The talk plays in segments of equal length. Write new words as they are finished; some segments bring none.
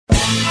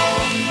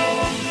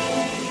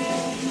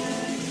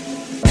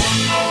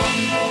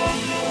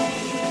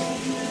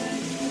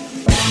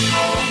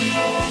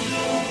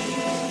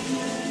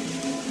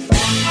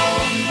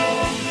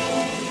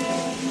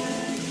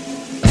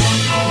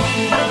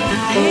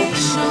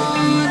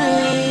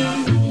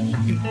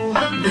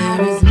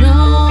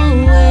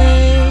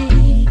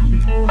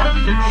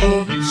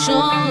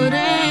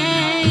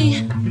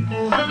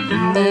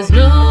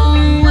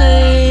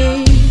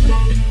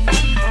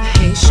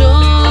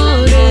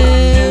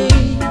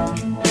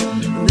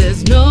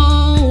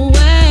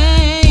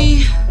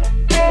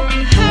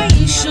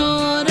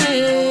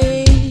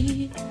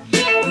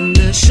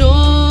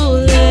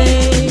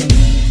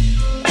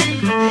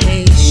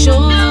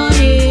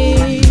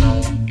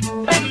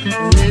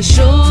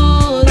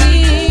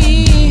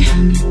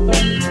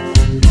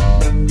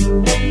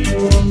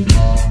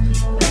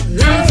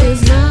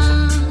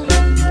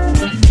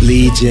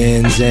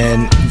legions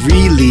and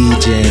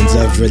religions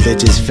of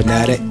religious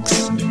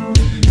fanatics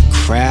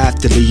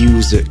craftily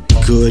use a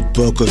good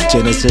book of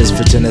Genesis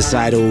for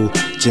genocidal,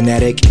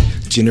 genetic,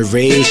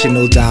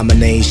 generational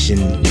domination.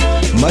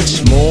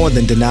 Much more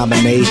than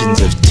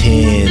denominations of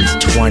 10s,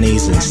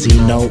 20s, and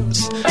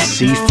C-notes.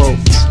 See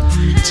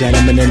folks,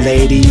 gentlemen and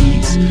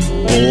ladies,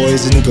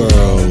 boys and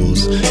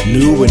girls,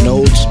 new and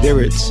old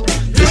spirits.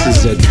 This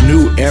is a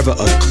new era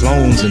of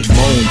clones and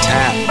phone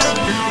taps.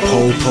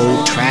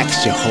 Po-po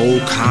tracks your whole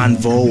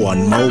convo on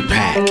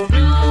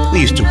Mopac.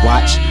 We used to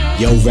watch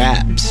yo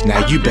raps,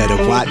 now you better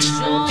watch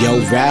yo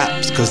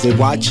raps, cause they're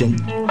watching.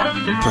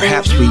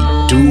 Perhaps we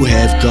do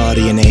have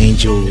guardian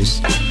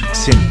angels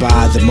sent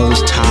by the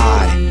Most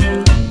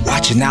High,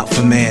 watching out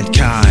for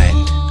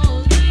mankind,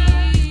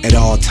 at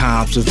all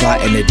times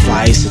providing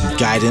advice and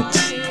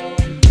guidance.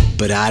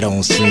 But I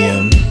don't see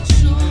them.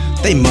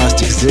 They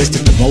must exist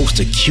at the most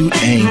acute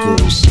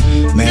angles.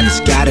 Man, it's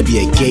gotta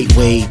be a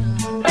gateway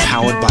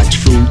powered by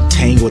truth,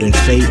 tangled in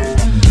faith.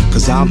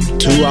 Cause I'm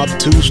too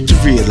obtuse to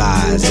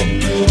realize,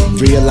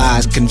 and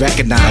realize can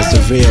recognize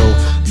the real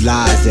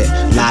lies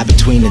that lie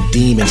between the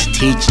demon's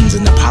teachings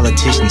and the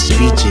politician's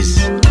speeches.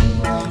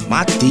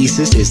 My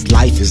thesis is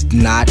life is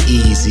not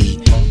easy.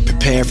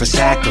 Prepare for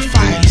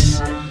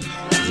sacrifice,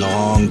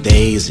 long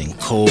days and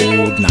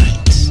cold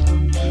nights.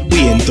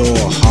 We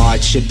endure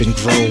hardship and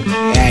grow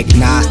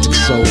agnostic,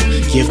 so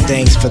give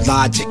thanks for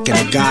logic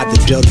and a God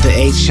that built the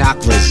 8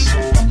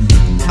 chakras.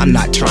 I'm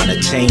not trying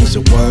to change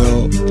the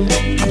world,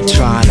 I'm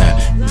trying to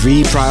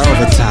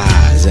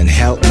reprioritize and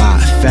help my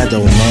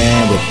fellow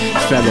man with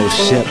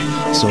fellowship,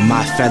 so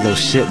my fellow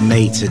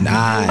shipmates and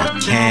I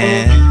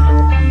can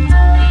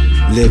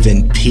live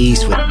in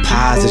peace with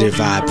positive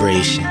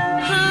vibration.